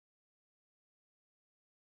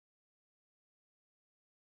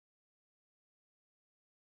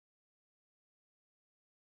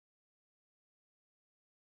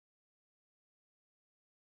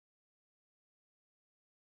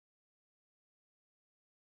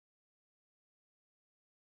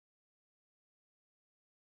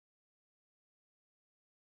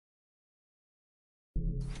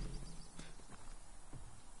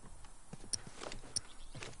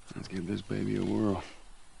Give this baby a whirl.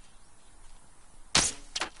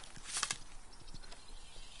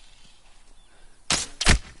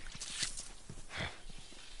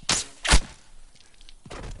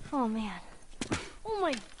 Oh, man. Oh,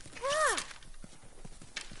 my God!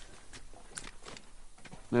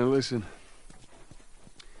 Now listen.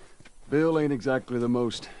 Bill ain't exactly the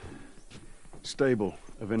most stable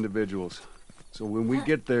of individuals. So when we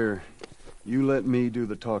get there, you let me do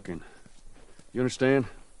the talking. You understand?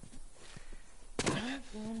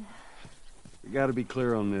 We gotta be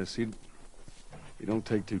clear on this. He don't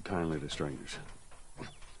take too kindly to strangers.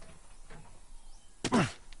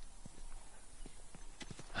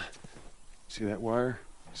 See that wire?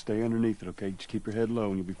 Stay underneath it, okay? Just keep your head low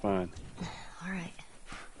and you'll be fine. All right.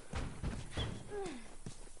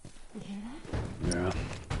 You hear that? Yeah.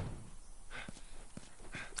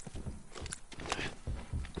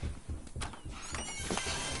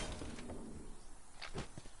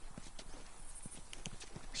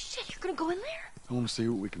 Shit, you're gonna go in there? I want to see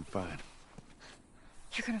what we can find.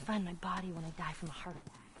 You're gonna find my body when I die from a heart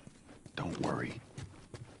attack. Don't worry.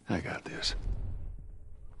 I got this.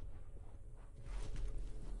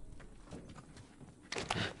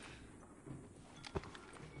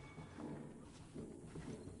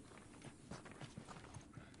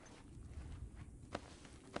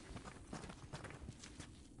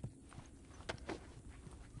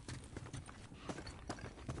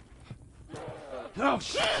 Oh,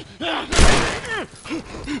 shit!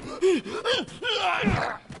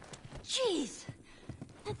 Jeez!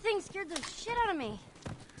 That thing scared the shit out of me.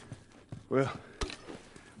 Well,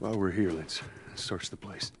 while we're here, let's search the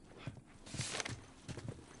place.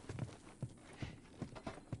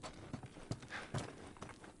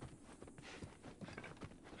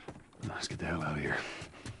 Let's get the hell out of here.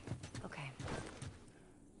 Okay.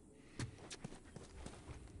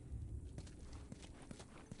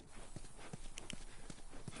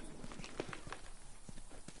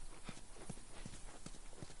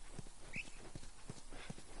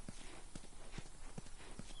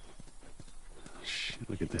 Shit,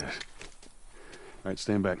 look at this. All right,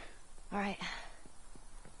 stand back. All right.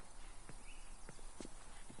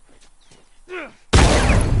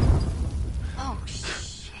 Oh,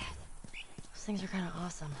 shit. Those things are kind of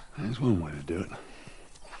awesome. That's one way to do it.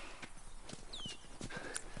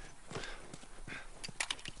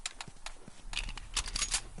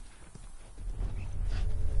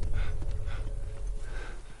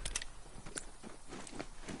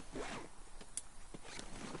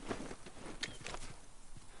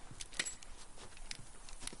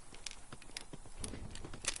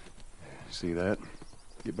 See that?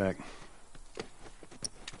 Get back.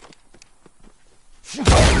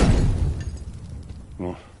 Come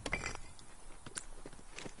on.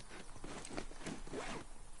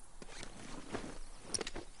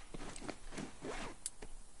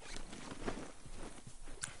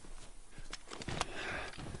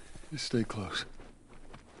 Just stay close.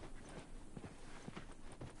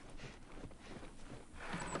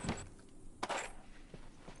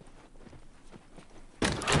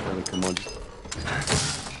 Ellie, come on.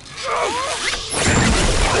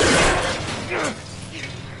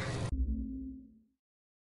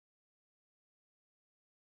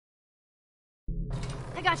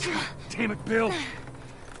 I got you. Damn it, Bill!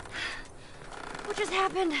 What just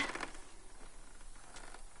happened?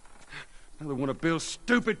 Another one of Bill's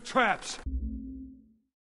stupid traps!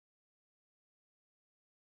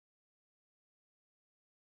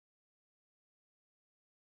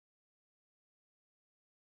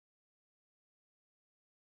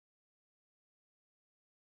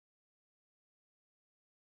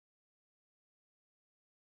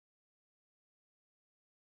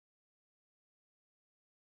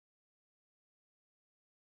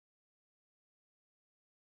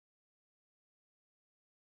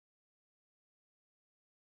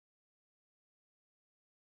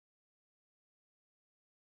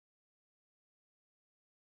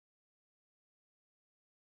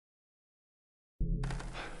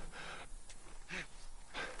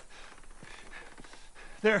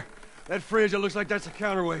 There, that fridge, it looks like that's a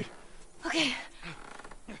counterweight. Okay.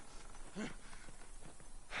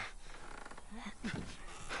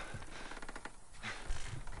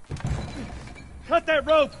 Cut that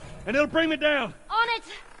rope, and it'll bring me down. On it!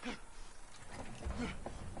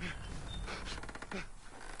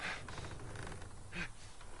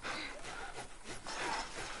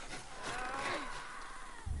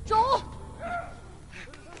 Joel!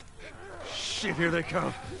 Shit, here they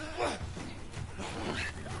come.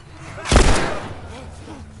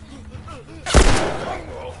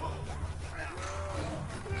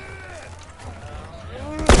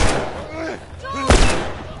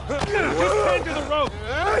 Cling to the rope!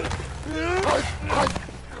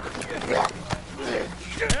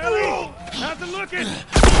 Ellie! How's it looking?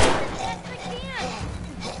 Best I can.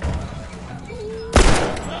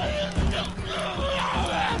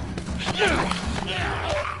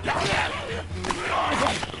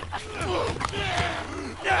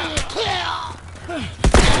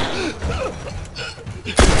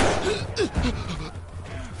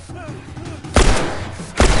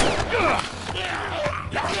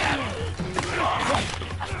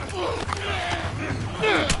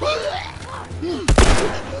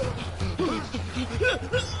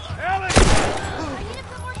 Ellie! I need it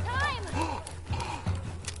for more time.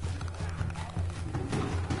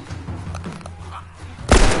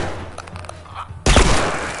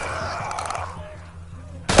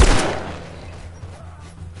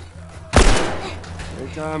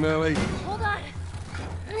 Take time, Ellie. Hold on.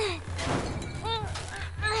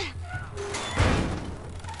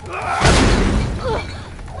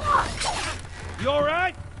 You all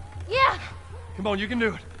right? Yeah, Come on, you can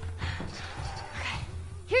do it.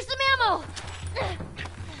 here's some ammo.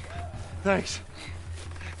 Thanks.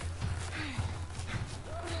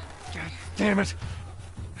 God damn it.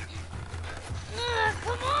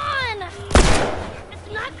 Come on.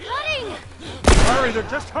 It's not cutting. Hurry, they're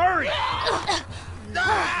just hurry!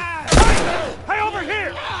 Hey, over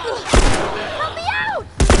here! Help me out.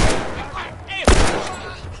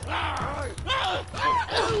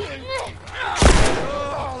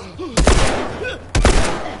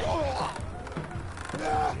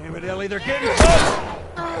 Damn it, Ellie, they're getting close!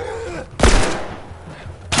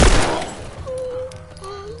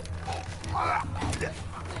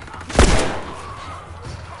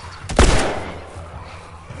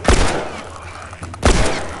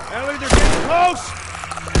 Ellie, they're getting close!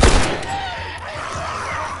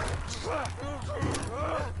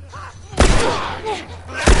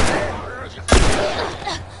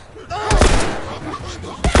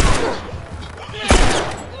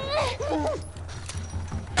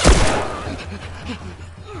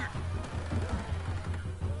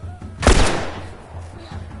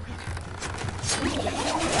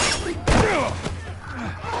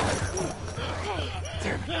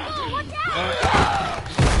 Watch out.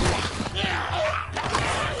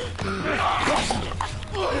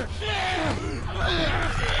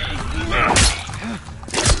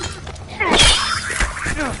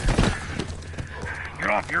 Get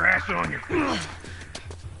off your ass on your feet.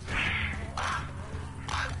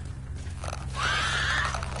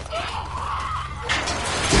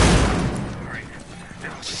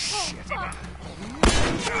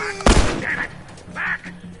 Damn it!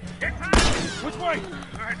 Back! Get back! Which way?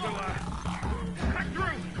 All right, so, cut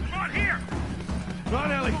through. Come on, here!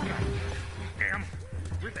 Run, Ellie! Damn.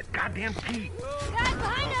 Where's that goddamn key? Guys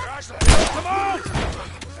behind us. Come on!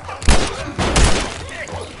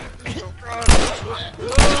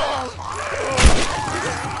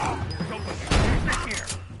 Sit here.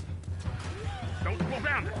 Don't slow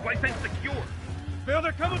down. This place ain't secure. Bill,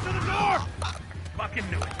 they're coming to the door! Fucking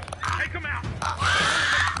knew it. Take them out!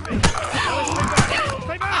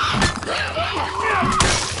 Stay back!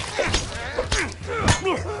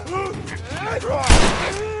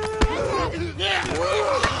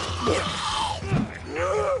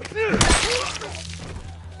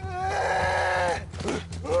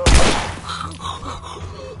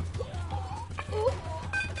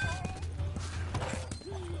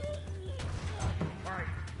 All right.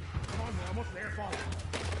 Come on, we're almost there. Follow.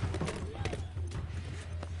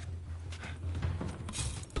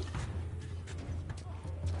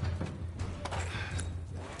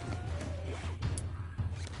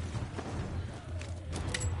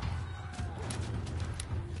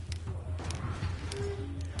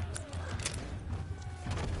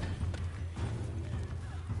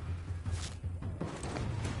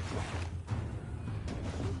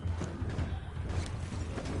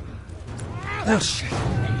 Oh, shit.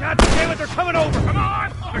 God damn it, they're coming over! Come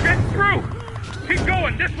on! They're getting through! Keep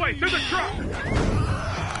going, this way, through the truck!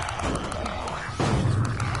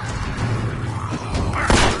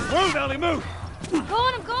 Move, Ellie, move!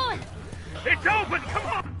 I'm going. It's open, come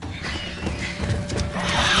on!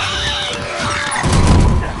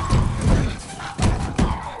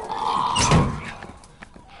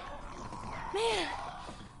 Man,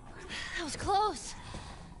 that was close.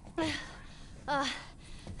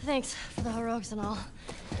 Thanks for the heroics and all.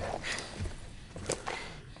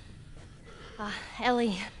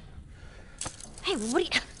 Ellie. Hey, what are you...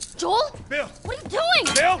 Joel? Bill! What are you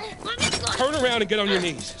doing? Bill! Let me go. Turn around and get on your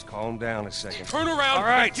knees. Just calm down a second. Turn around All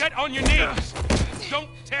right. and get on your knees. Don't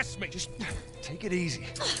test me. Just Take it easy.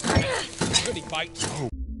 any bites.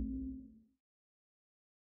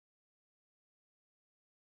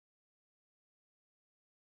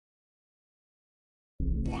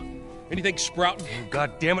 Anything sprouting? Oh,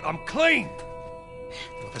 God damn it, I'm clean!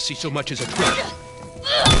 If I see so much as a drop.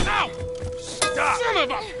 Ow! Stop! Son of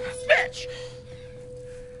a bitch!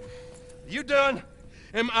 You done?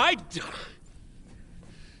 Am I done?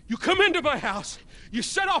 You come into my house, you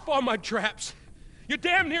set off all my traps, you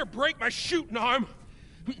damn near break my shooting arm.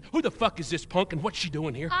 Who the fuck is this punk and what's she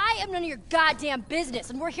doing here? I am none of your goddamn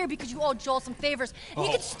business, and we're here because you owe Joel some favors. And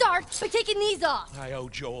you can start by taking these off. I owe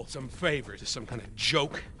Joel some favors. Is some kind of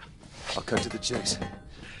joke? I'll cut to the chase.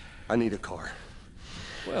 I need a car.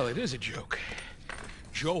 Well, it is a joke.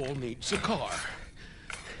 Joel needs a car.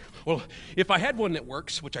 Well, if I had one that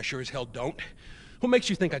works, which I sure as hell don't, what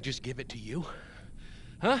makes you think I'd just give it to you?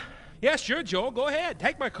 Huh? Yeah, sure, Joel, go ahead.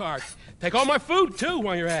 Take my car. Take all my food, too,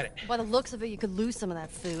 while you're at it. By the looks of it, you could lose some of that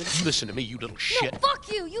food. Listen to me, you little shit. No,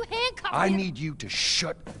 fuck you! You handcuffed I me. need you to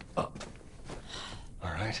shut up. All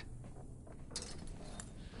right?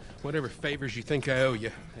 Whatever favors you think I owe you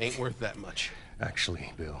ain't worth that much.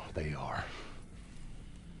 Actually, Bill, they are.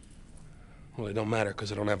 Well, it don't matter,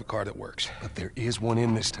 because I don't have a car that works. But there is one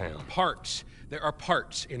in this town. Parts. There are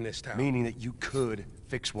parts in this town. Meaning that you could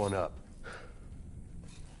fix one up.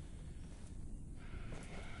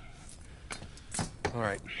 All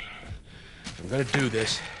right. If I'm gonna do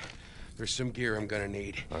this, there's some gear I'm gonna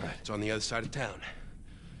need. All right. It's on the other side of town.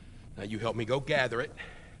 Now you help me go gather it,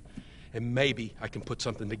 and maybe I can put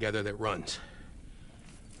something together that runs.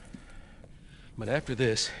 But after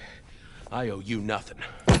this, I owe you nothing.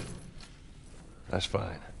 That's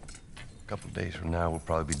fine. A couple days from now, we'll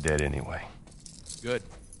probably be dead anyway. Good.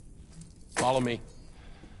 Follow me.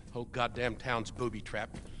 Whole goddamn town's booby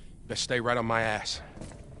trapped. Best stay right on my ass.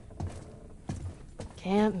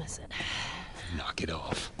 Can't miss it. Knock it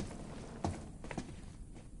off.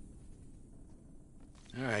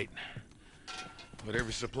 All right.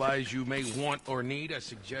 Whatever supplies you may want or need, I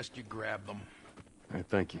suggest you grab them. All right,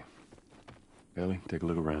 thank you. Ellie, take a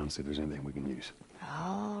look around, see if there's anything we can use.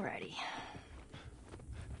 Alrighty.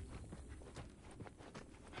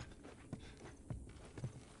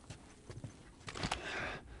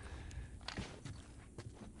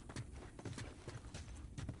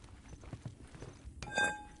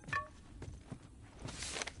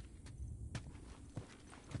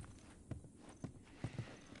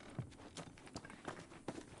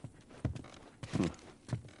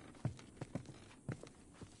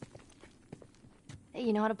 Hey,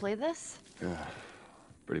 you know how to play this? Yeah,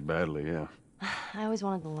 pretty badly, yeah. I always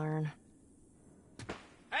wanted to learn.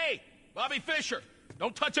 Hey, Bobby Fischer!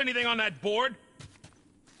 Don't touch anything on that board!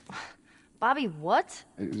 Bobby, what?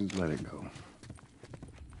 Hey, just let it go.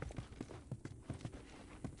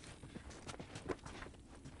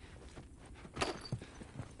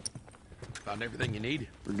 Found everything you need?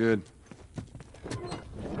 We're good. All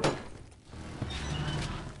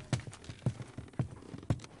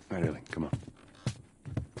right, Ellie, come on.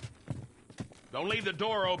 Don't leave the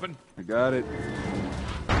door open. I got it.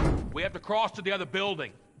 We have to cross to the other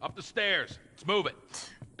building. Up the stairs. Let's move it.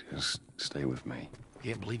 Just stay with me.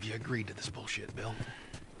 Can't believe you agreed to this bullshit, Bill.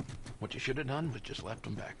 What you should have done was just left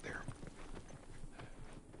him back there.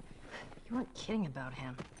 You weren't kidding about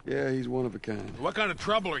him. Yeah, he's one of a kind. What kind of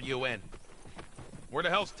trouble are you in? Where the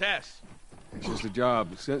hell's Tess? It's just a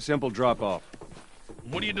job. Simple drop-off.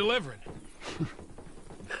 What are you delivering?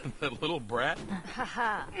 That little brat?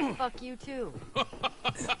 Haha, fuck you too.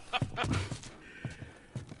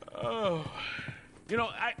 Oh. You know,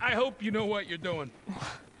 I hope you know what you're doing. Are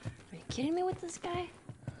you kidding me with this guy?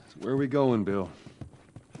 So where are we going, Bill?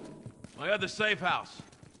 My other safe house.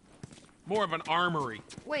 More of an armory.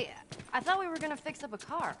 Wait, I thought we were gonna fix up a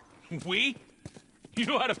car. We? You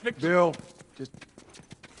know how to fix it? Bill, just...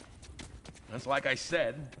 That's like I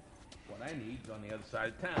said. What I need's on the other side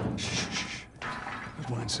of town. There's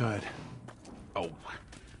one inside. Oh,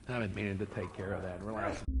 I've been meaning to take care of that.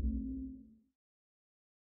 Relax.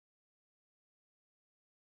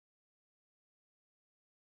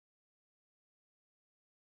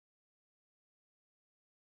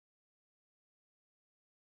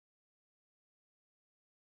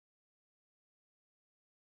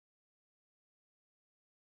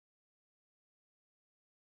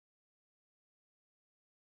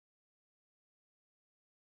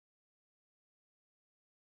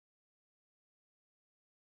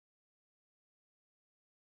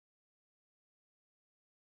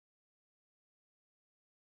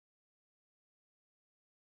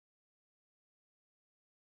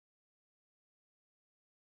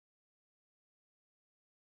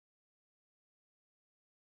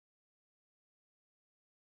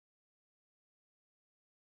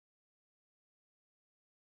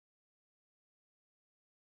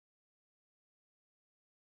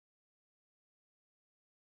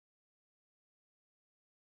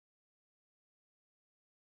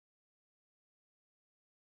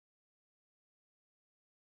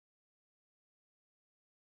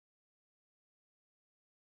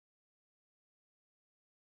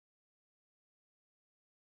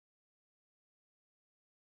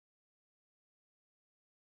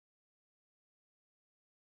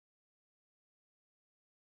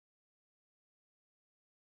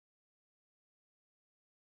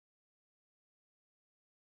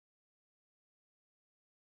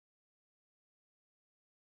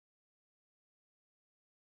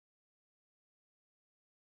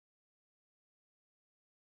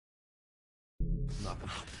 Nothing.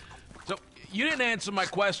 So, you didn't answer my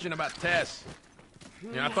question about Tess.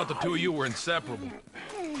 Yeah, I thought the two of you were inseparable.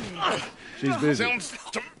 She's busy.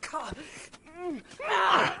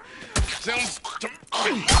 Sounds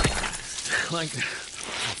like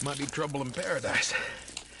might be trouble in paradise.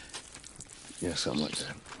 Yeah, something like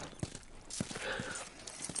that.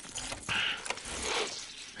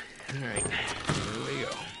 All right, here we go.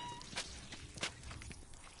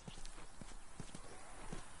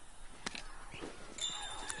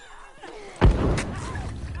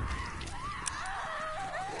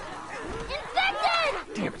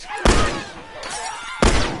 Infected! Damn it.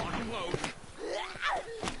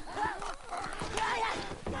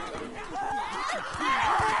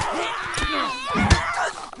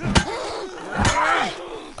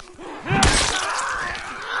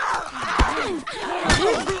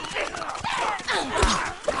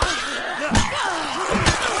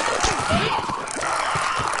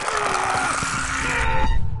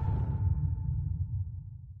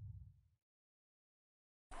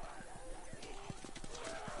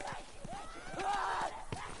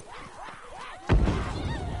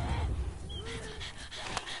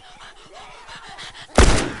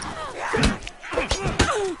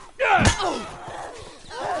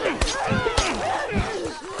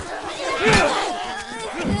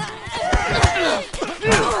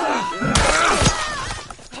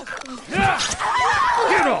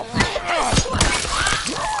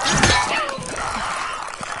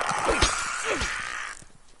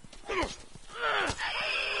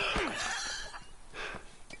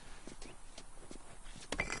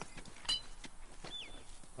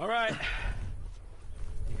 All right.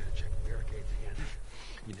 You gotta check the barricades again.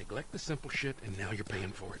 You neglect the simple shit, and now you're paying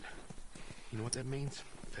for it. You know what that means?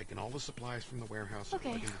 Taking all the supplies from the warehouse and Okay.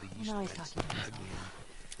 plugging into the east Now he's fence talking. again.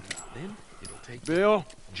 Then it'll take Bill?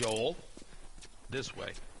 Joel this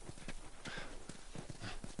way.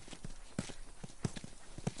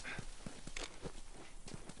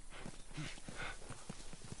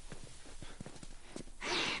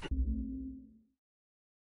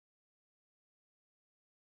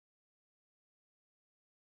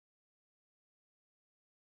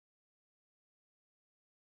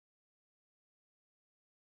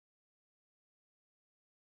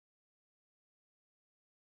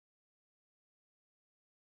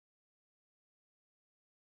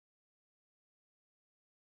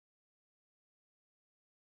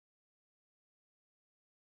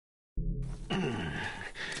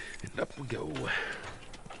 And up we go.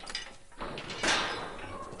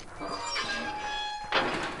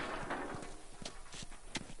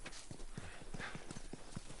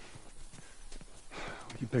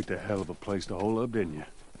 You picked a hell of a place to hole up, didn't you?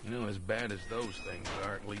 You know, as bad as those things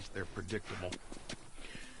are, at least they're predictable.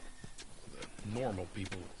 The normal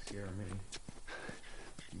people scare me.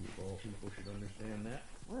 You all people should understand that.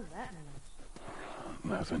 What does that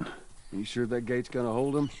mean? Nothing. You sure that gate's gonna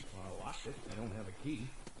hold them? Well, I locked it. I don't have a key.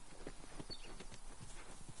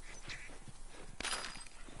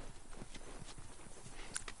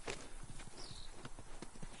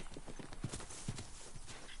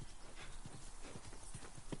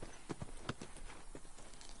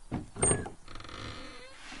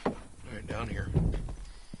 All right, down here.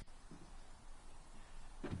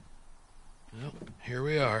 Well, here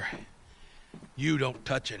we are. You don't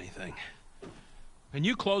touch anything. And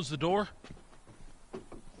you close the door?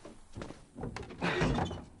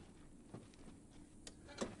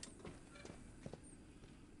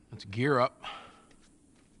 Let's gear up.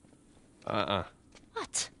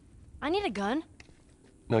 What? I need a gun.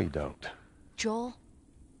 No, you don't. Joel,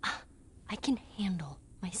 I can handle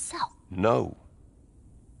myself. No.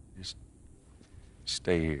 Just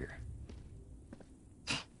stay here.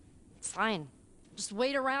 It's fine. Just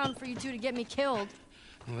wait around for you two to get me killed.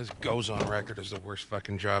 Well, this goes on record as the worst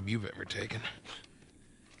fucking job you've ever taken.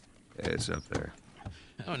 It's up there.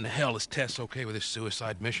 How in the hell is Tess okay with this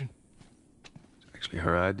suicide mission? It's actually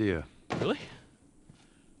her idea. Really?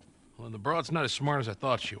 Well, the broad's not as smart as I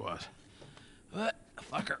thought she was. But,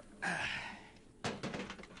 fuck her.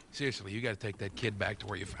 Seriously, you gotta take that kid back to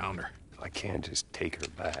where you found her. I can't just take her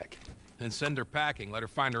back. Then send her packing, let her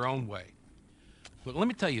find her own way. Look, let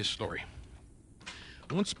me tell you a story.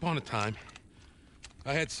 Once upon a time,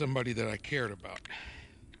 I had somebody that I cared about.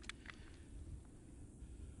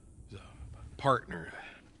 A partner.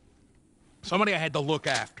 Somebody I had to look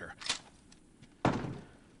after.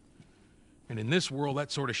 And in this world,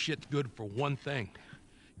 that sort of shit's good for one thing.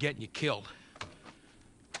 Getting you killed.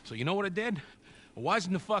 So you know what I did? I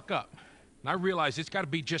wisened the fuck up. And I realized it's gotta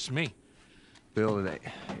be just me. Bill, it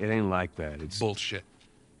ain't like that. It's... Bullshit.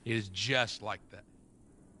 It is just like that.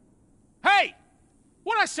 Hey!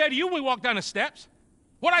 What'd I say to you when we walked down the steps?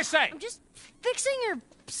 What'd I say? I'm just fixing your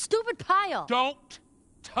stupid pile. Don't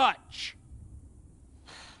touch.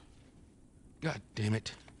 God damn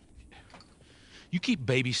it. You keep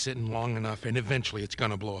babysitting long enough, and eventually it's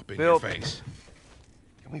gonna blow up in your face.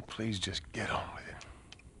 Can we please just get on with it?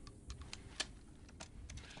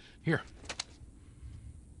 Here.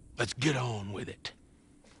 Let's get on with it.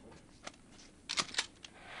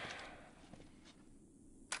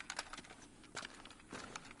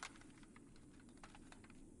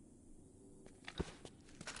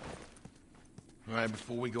 All right,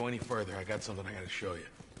 before we go any further, I got something I gotta show you.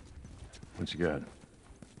 What you got?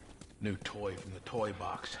 New toy from the toy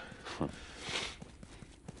box.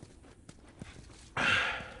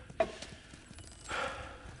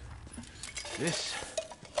 This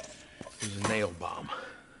is a nail bomb.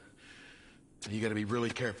 You gotta be really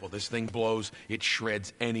careful. This thing blows, it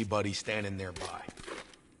shreds anybody standing nearby.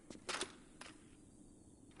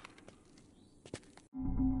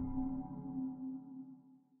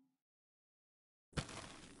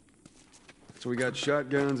 So we got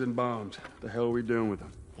shotguns and bombs. The hell are we doing with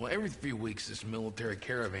them? Well, every few weeks this military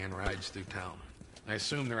caravan rides through town. I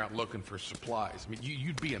assume they're out looking for supplies. I mean,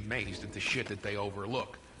 you'd be amazed at the shit that they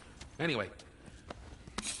overlook. Anyway,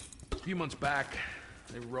 a few months back,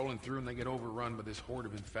 they were rolling through and they get overrun by this horde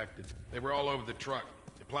of infected. They were all over the truck.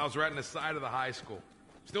 It plows right in the side of the high school.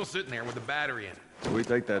 Still sitting there with a battery in it. So we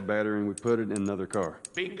take that battery and we put it in another car.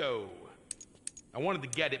 Bingo! I wanted to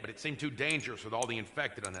get it, but it seemed too dangerous with all the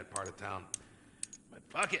infected on that part of town. But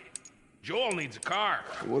fuck it. Joel needs a car.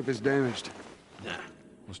 So what if it's damaged? Nah,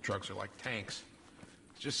 those trucks are like tanks.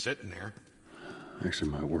 It's just sitting there.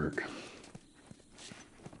 Actually might work.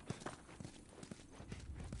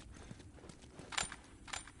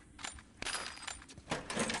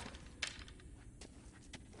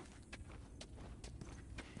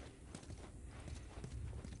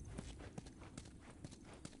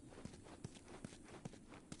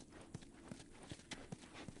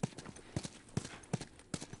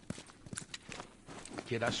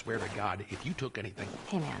 Kid, I swear to God, if you took anything...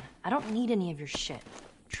 Hey, man, I don't need any of your shit.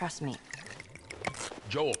 Trust me.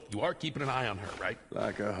 Joel, you are keeping an eye on her, right?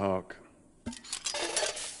 Like a hawk.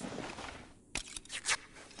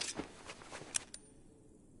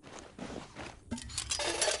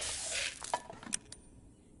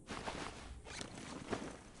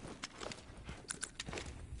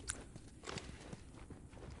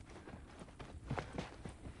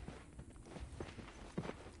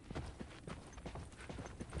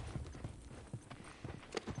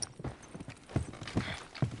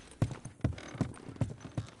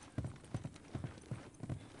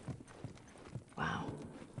 Wow.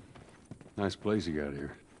 Nice place you got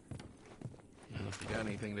here. Well, if you got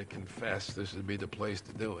anything to confess, this would be the place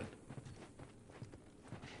to do it.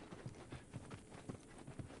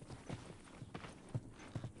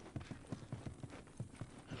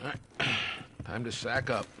 All right. Time to sack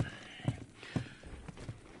up.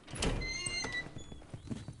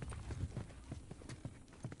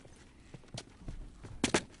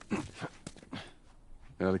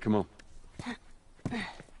 Ellie, come on.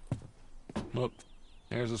 Look,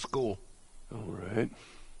 there's a school. All right.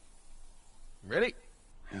 Ready?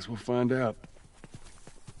 Guess we'll find out.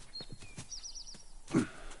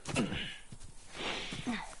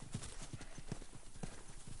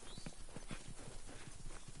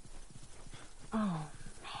 Oh,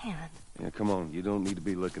 man. Yeah, come on. You don't need to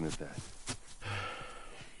be looking at that.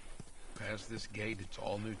 Past this gate, it's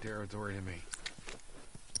all new territory to me.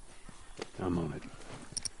 I'm on it.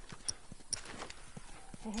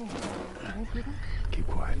 Hey, Keep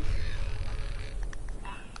quiet.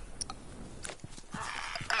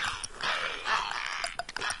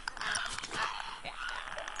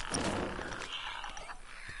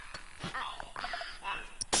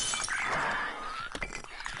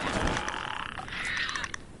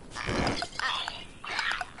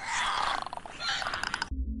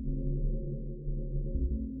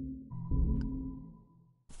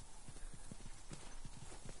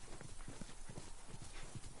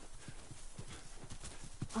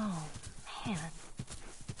 Oh, man.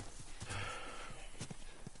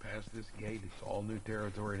 Past this gate, it's all new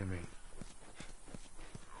territory to me.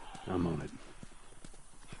 I'm on it.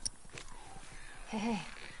 Hey,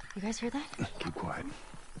 you guys hear that? Keep quiet.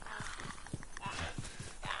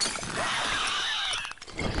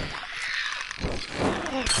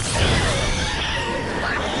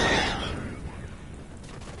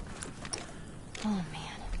 Oh, man.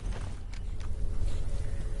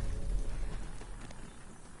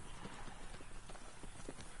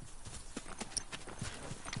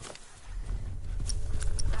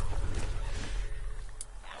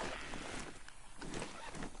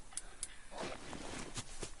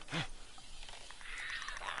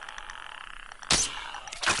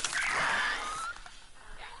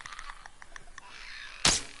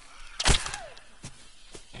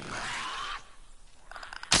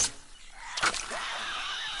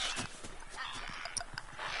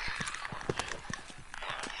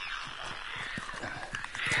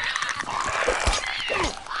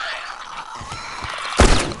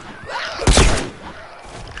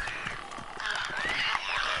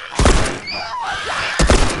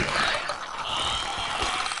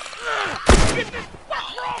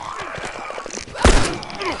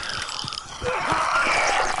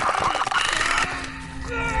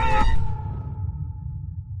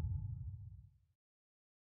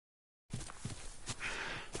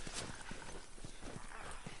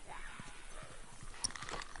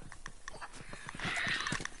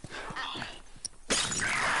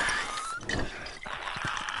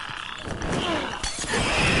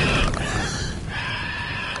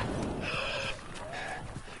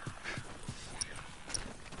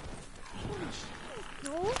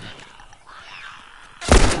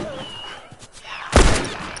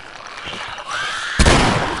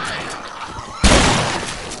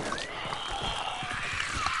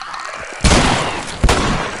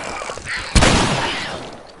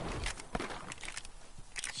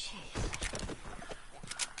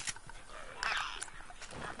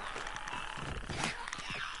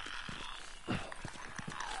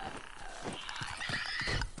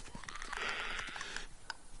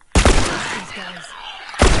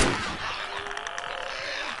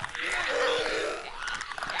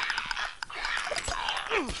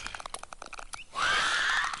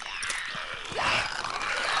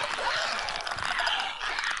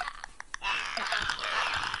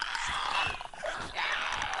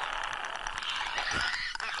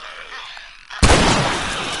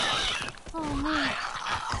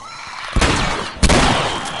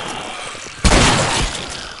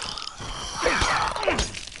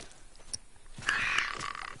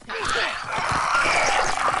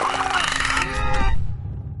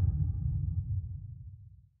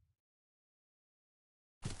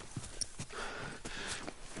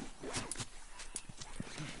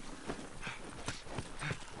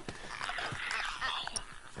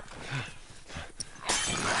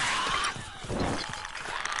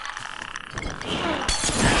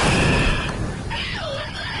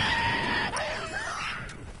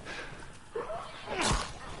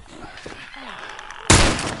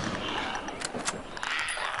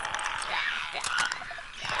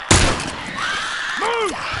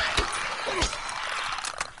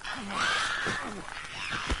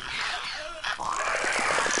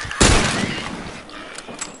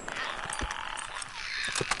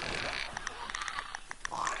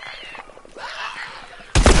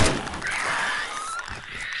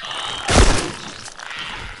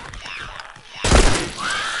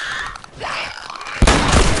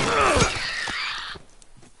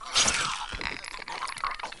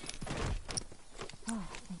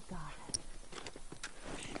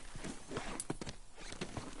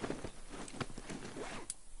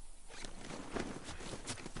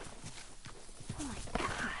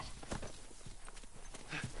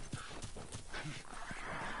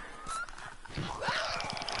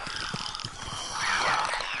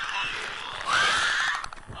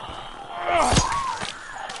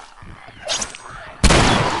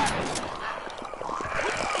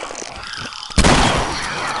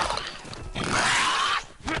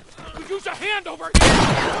 Use a hand over here!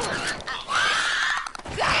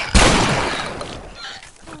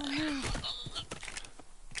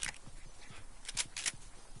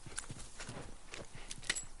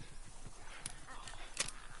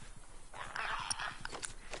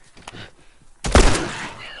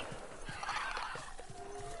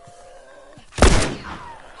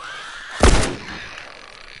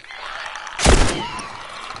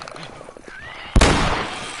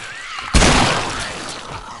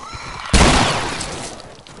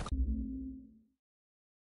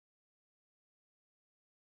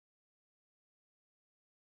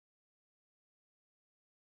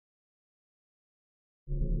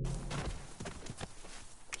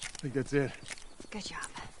 I think that's it. Good job.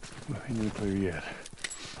 Well, ain't even clear yet.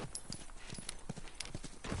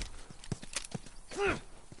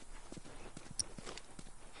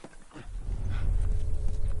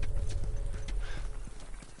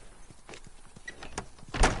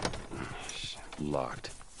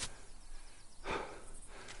 Locked.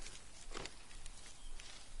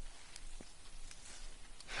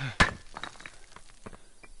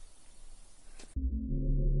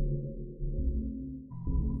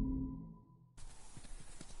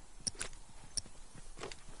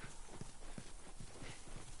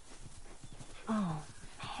 Oh,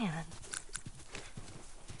 man.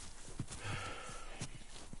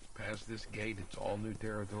 Past this gate, it's all new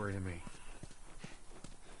territory to me.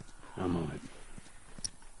 I'm on it.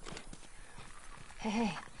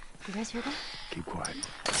 Hey, you guys hear that? Keep quiet.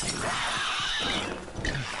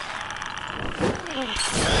 Holy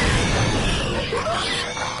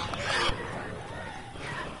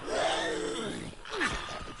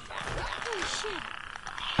shit.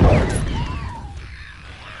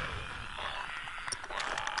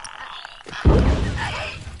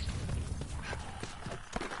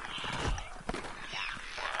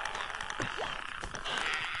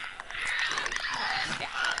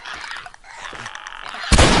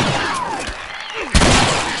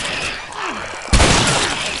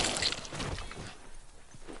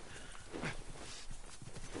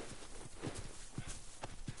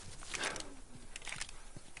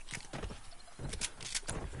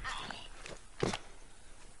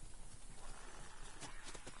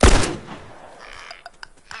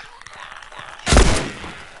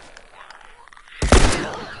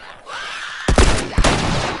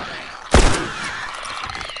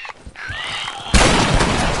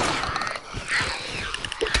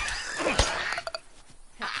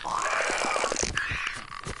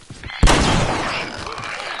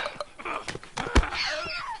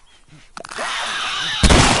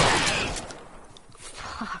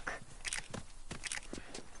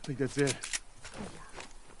 I think that's it.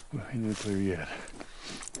 Well, ain't even clear yet.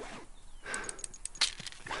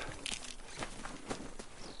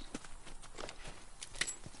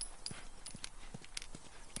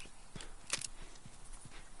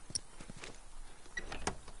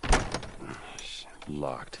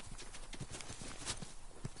 Locked.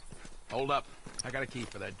 Hold up. I got a key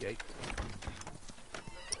for that gate.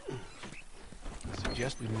 I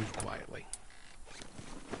suggest we move quietly.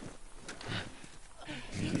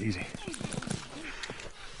 Easy.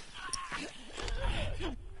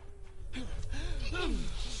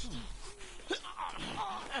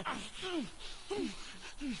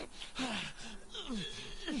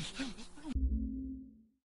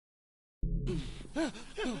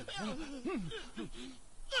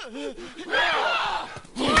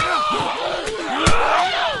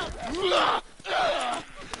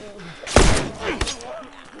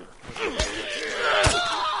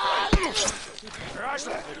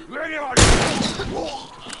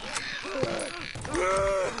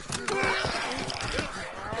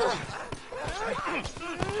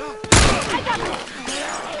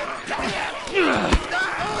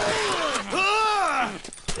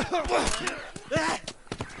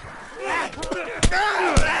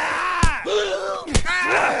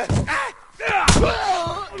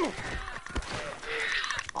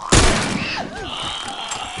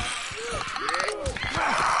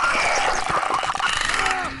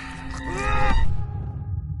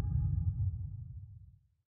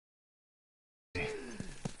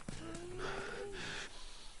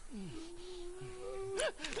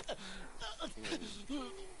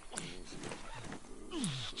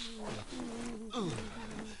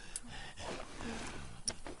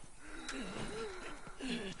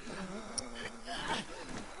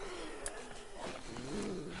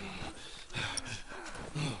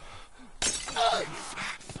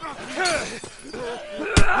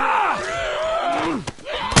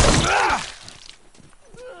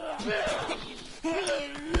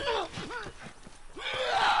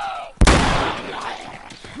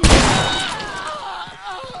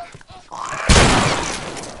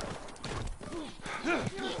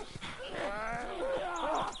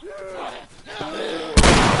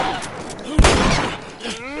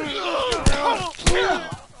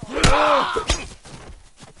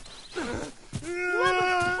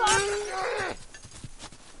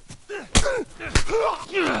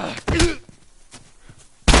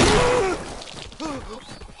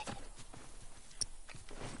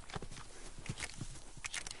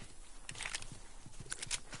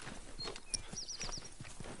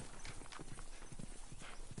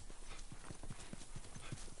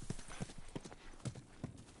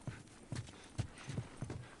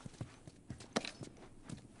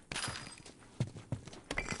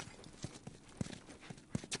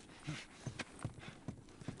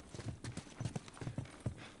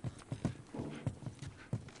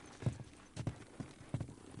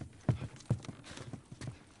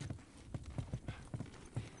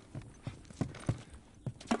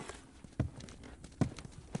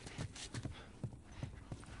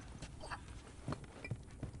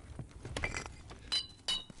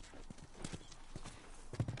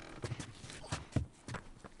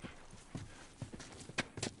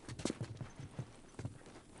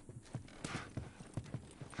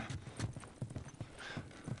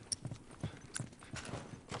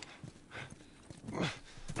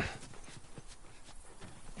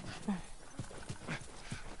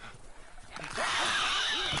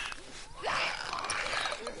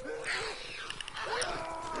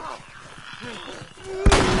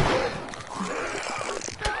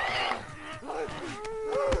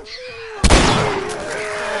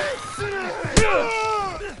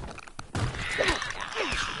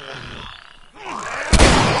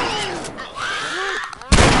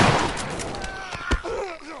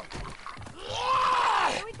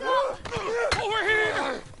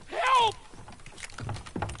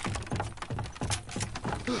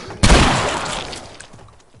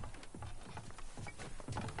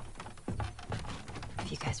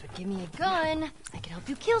 If you guys would give me a gun, I could help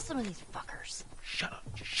you kill some of these fuckers. Shut up.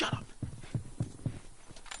 Just shut up.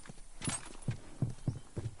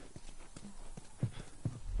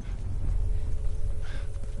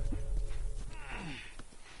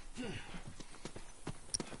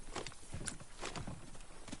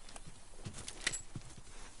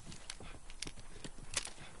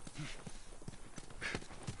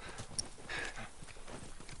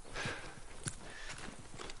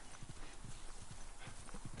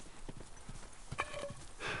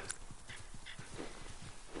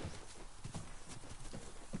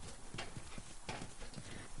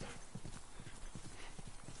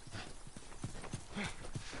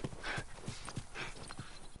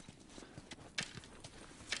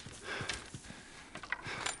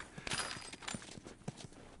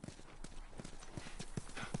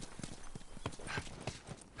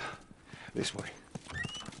 This way.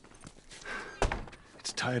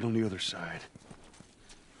 It's tied on the other side.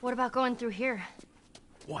 What about going through here?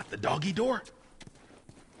 What, the doggy door?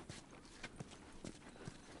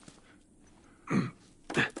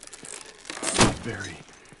 Very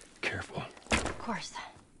careful. Of course.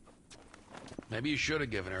 Maybe you should have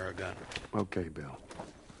given her a gun. Okay, Bill.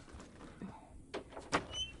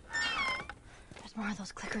 There's more of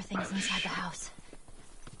those clicker things inside the house.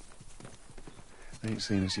 They ain't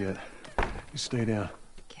seen us yet. Just stay down.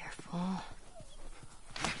 Careful.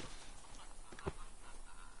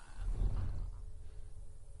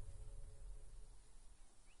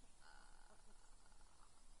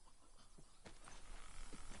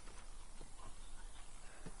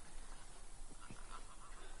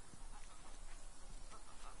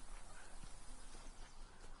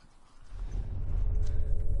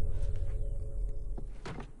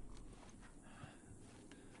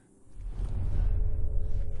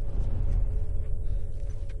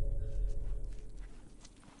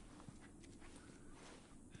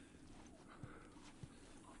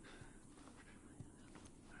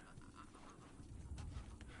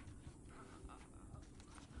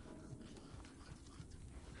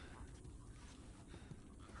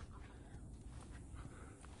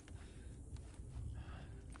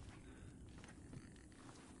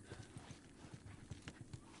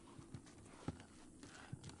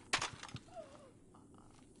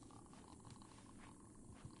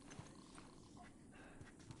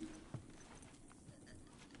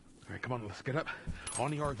 Come on, let's get up.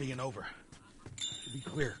 On the RV and over. Should be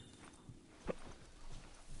clear.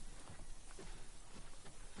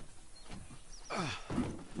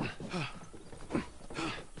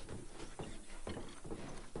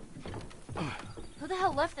 Who the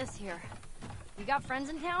hell left this here? You got friends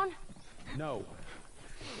in town? No.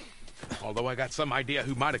 Although I got some idea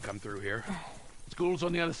who might have come through here. School's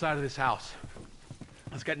on the other side of this house.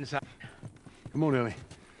 Let's get inside. Come on, Ellie.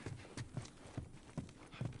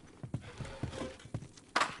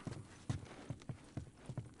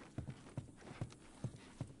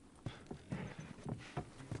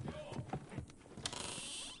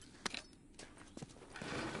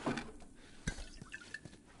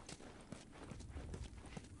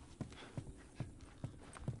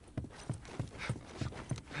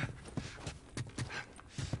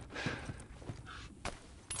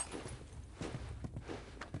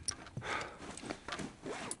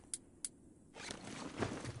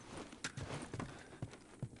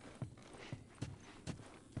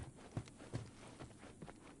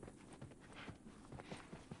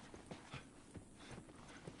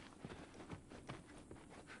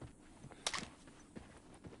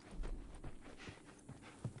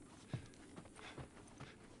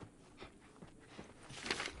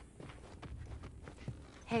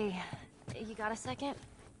 Hey, you got a second?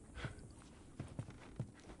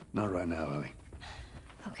 Not right now, Ellie.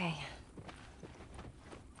 Okay.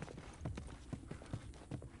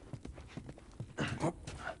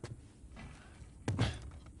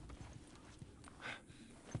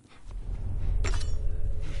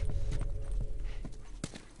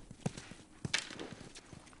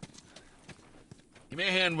 Give me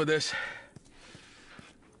a hand with this.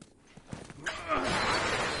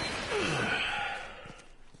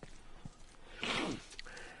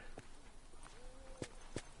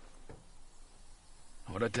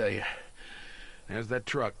 What'd I tell you? There's that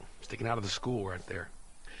truck sticking out of the school right there.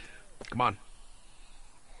 Come on.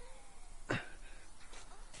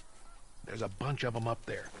 There's a bunch of them up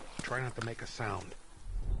there. Try not to make a sound.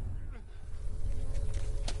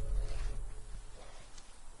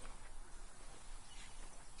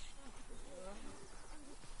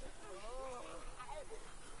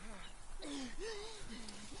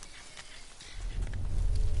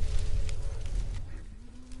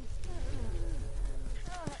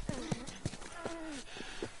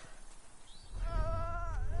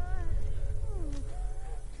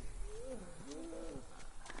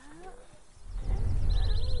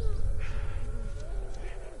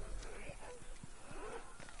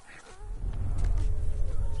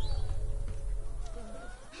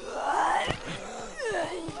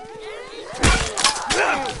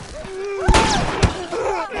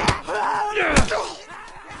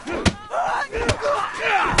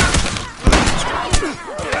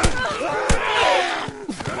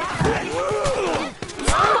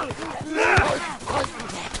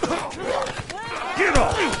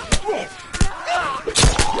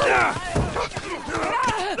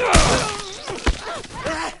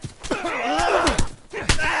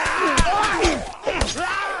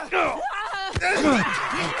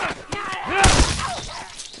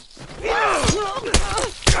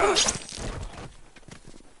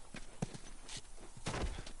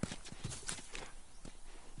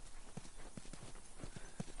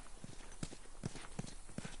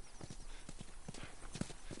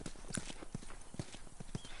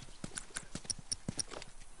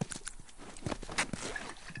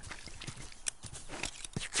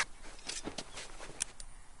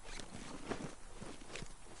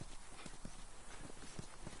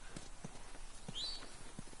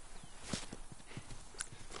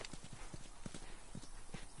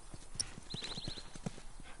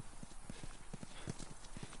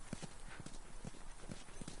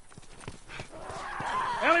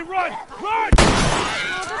 Ellie, run! Run!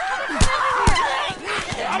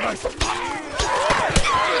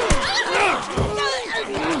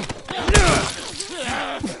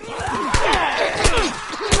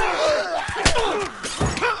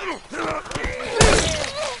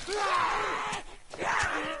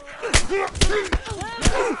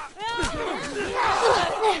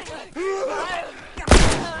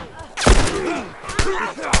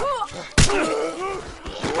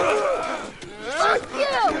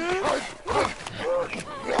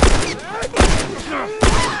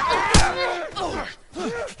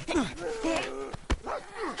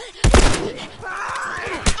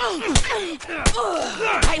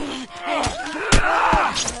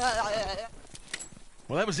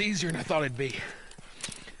 Well, that was easier than I thought it'd be.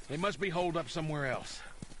 They must be holed up somewhere else.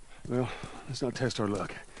 Well, let's not test our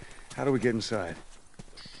luck. How do we get inside?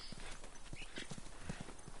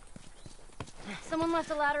 Someone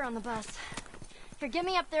left a ladder on the bus. Here, get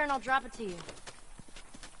me up there and I'll drop it to you.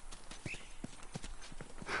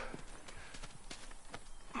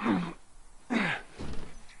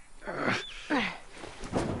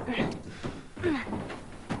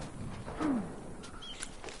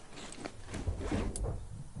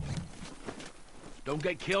 Don't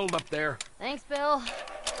get killed up there. Thanks, Bill.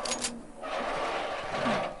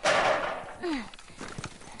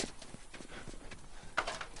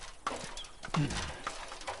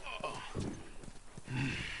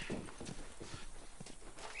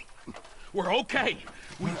 We're okay.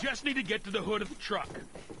 We just need to get to the hood of the truck.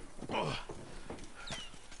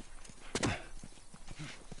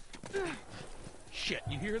 Shit,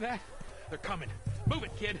 you hear that? They're coming. Move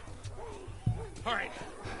it, kid. All right.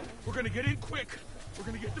 We're gonna get in quick. We're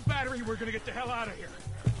gonna get the battery. We're gonna get the hell out of here.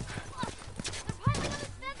 They're piling on this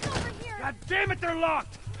fence over here. God damn it, they're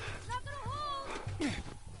locked! It's not gonna hold.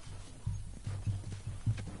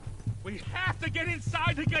 We have to get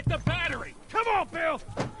inside to get the battery. Come on, Bill!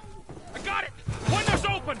 I got it! Window's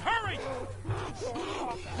open! Hurry!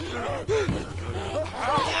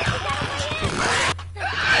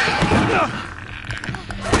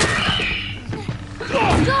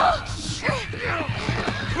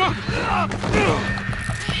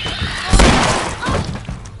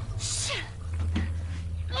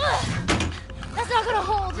 That's not gonna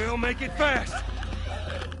hold. Bill, make it fast!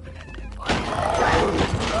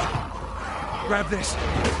 Grab this.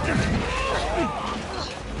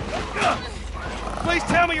 Please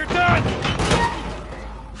tell me you're done!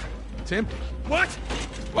 It's empty. What?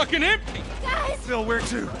 Fucking empty! Guys! Bill, where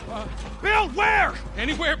to? Bill, where?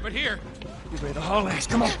 Anywhere but here. You made the hallways,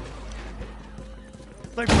 come on.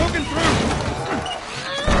 They've broken through!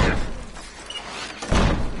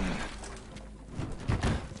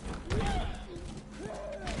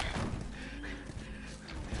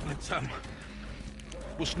 Let's,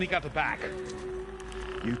 we'll sneak out the back.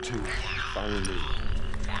 You two, follow me.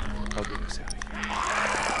 I'll get us out of here.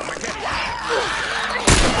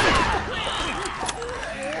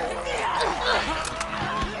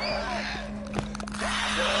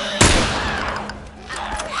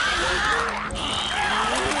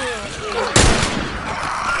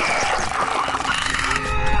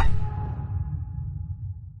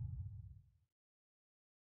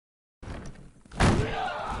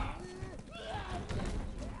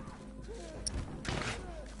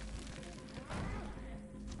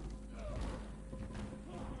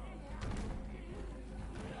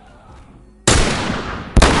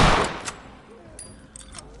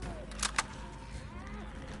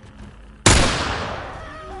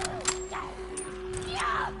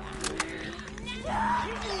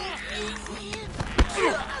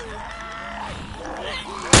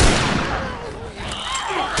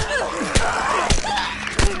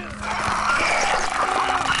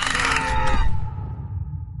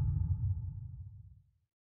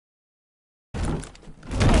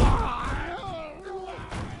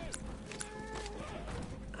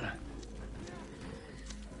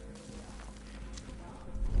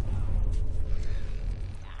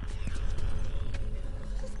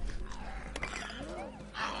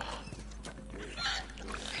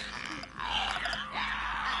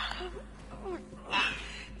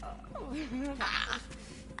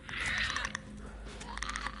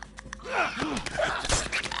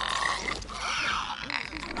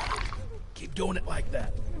 Keep doing it like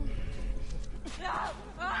that.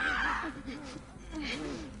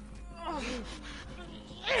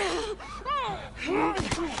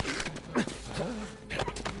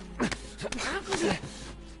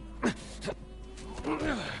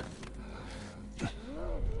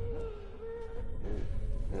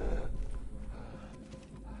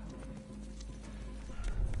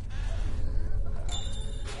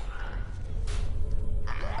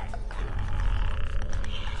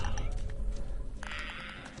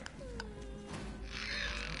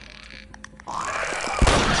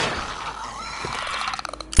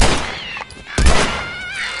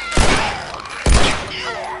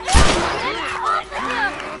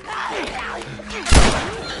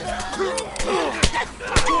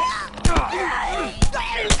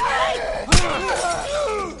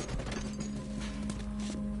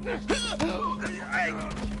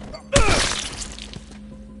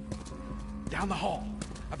 Down the hall.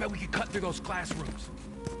 I bet we could cut through those classrooms.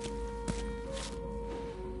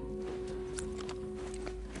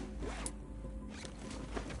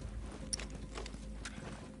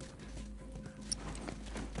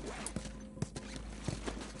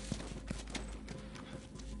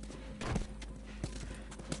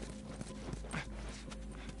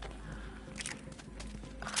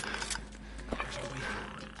 There's a way.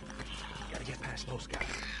 Gotta get past past those guys.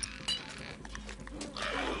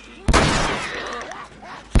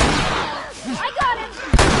 I got him!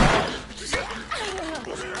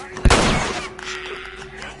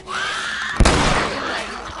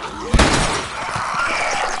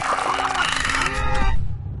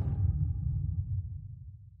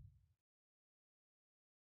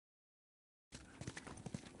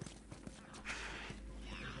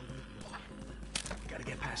 Gotta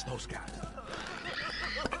get past those guys.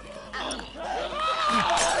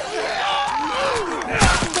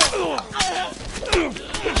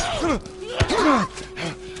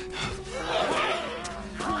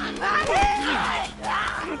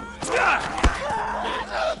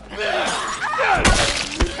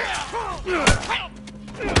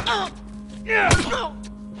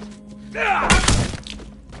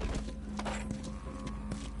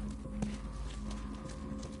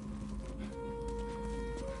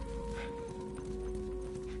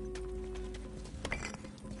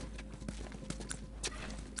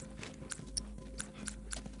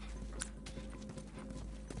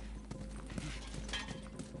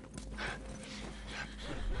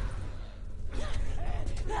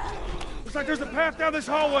 Looks like there's a path down this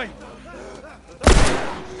hallway.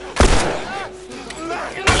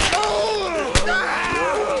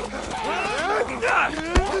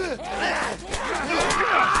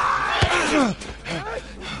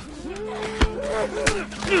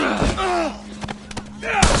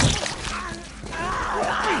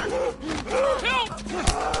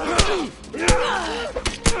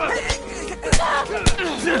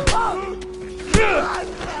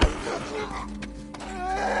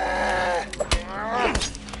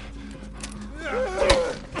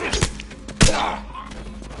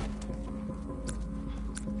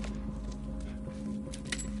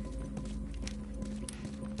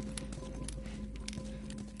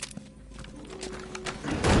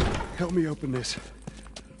 Help me open this.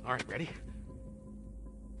 All right, ready?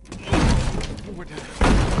 We're done.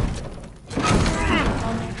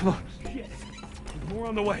 Come on. Shit. There's more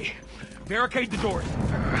on the way. Barricade the doors.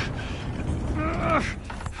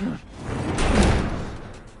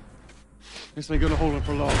 This ain't gonna hold him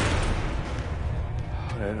for long.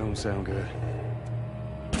 That don't sound good.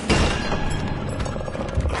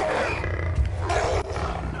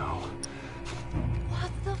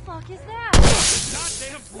 What the fuck is that?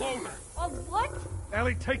 Goddamn bloater. What?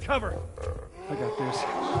 Ellie, take cover. I got this. I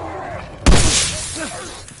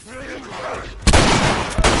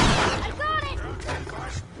got it! What the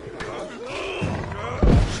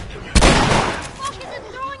fuck is it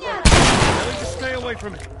throwing at us? Ellie, just stay away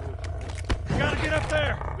from it. You gotta get up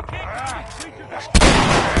there. We can't reach it. Get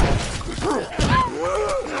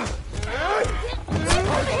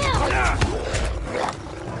over him!